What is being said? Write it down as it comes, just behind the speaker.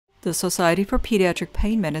The Society for Pediatric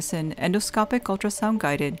Pain Medicine Endoscopic Ultrasound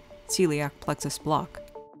Guided Celiac Plexus Block.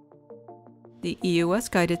 The EUS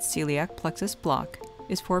Guided Celiac Plexus Block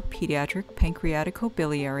is for pediatric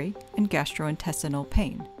pancreaticobiliary and gastrointestinal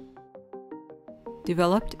pain.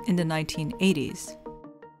 Developed in the 1980s,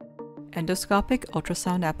 endoscopic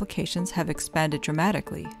ultrasound applications have expanded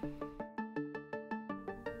dramatically.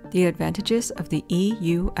 The advantages of the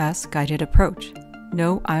EUS guided approach: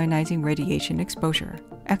 no ionizing radiation exposure,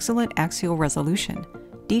 excellent axial resolution,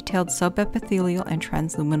 detailed subepithelial and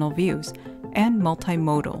transluminal views, and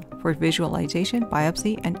multimodal for visualization,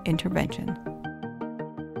 biopsy, and intervention.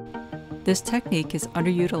 This technique is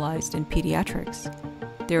underutilized in pediatrics.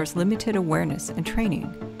 There is limited awareness and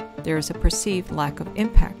training. There is a perceived lack of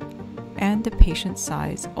impact, and the patient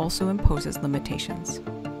size also imposes limitations.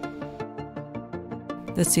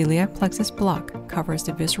 The celiac plexus block covers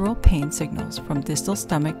the visceral pain signals from distal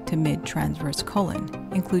stomach to mid-transverse colon,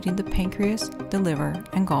 including the pancreas, the liver,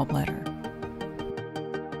 and gallbladder.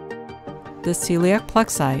 The celiac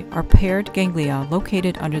plexi are paired ganglia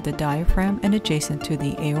located under the diaphragm and adjacent to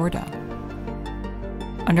the aorta.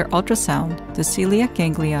 Under ultrasound, the celiac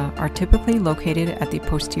ganglia are typically located at the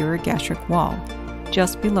posterior gastric wall,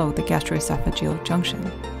 just below the gastroesophageal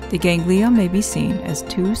junction. The ganglia may be seen as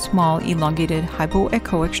two small elongated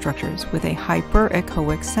hypoechoic structures with a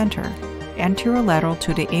hyperechoic center, anterolateral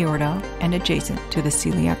to the aorta and adjacent to the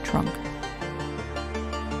celiac trunk.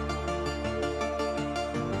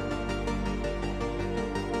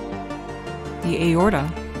 The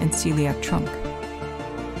aorta and celiac trunk.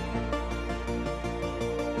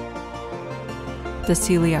 The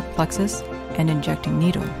celiac plexus and injecting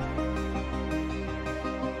needle.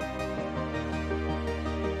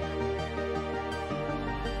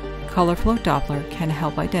 Color flow Doppler can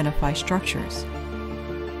help identify structures.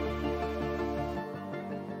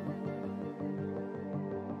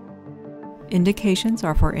 Indications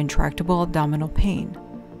are for intractable abdominal pain.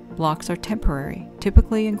 Blocks are temporary,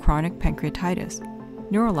 typically in chronic pancreatitis.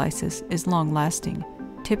 Neurolysis is long-lasting,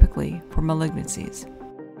 typically for malignancies.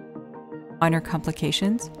 Minor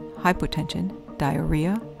complications: hypotension,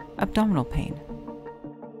 diarrhea, abdominal pain.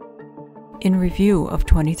 In review of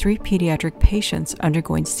 23 pediatric patients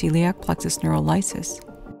undergoing celiac plexus neurolysis,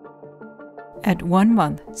 at 1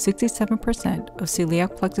 month, 67% of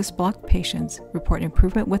celiac plexus block patients report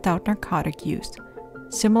improvement without narcotic use.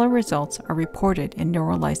 Similar results are reported in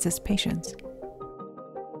neurolysis patients.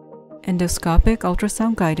 Endoscopic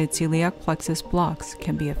ultrasound-guided celiac plexus blocks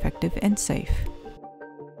can be effective and safe.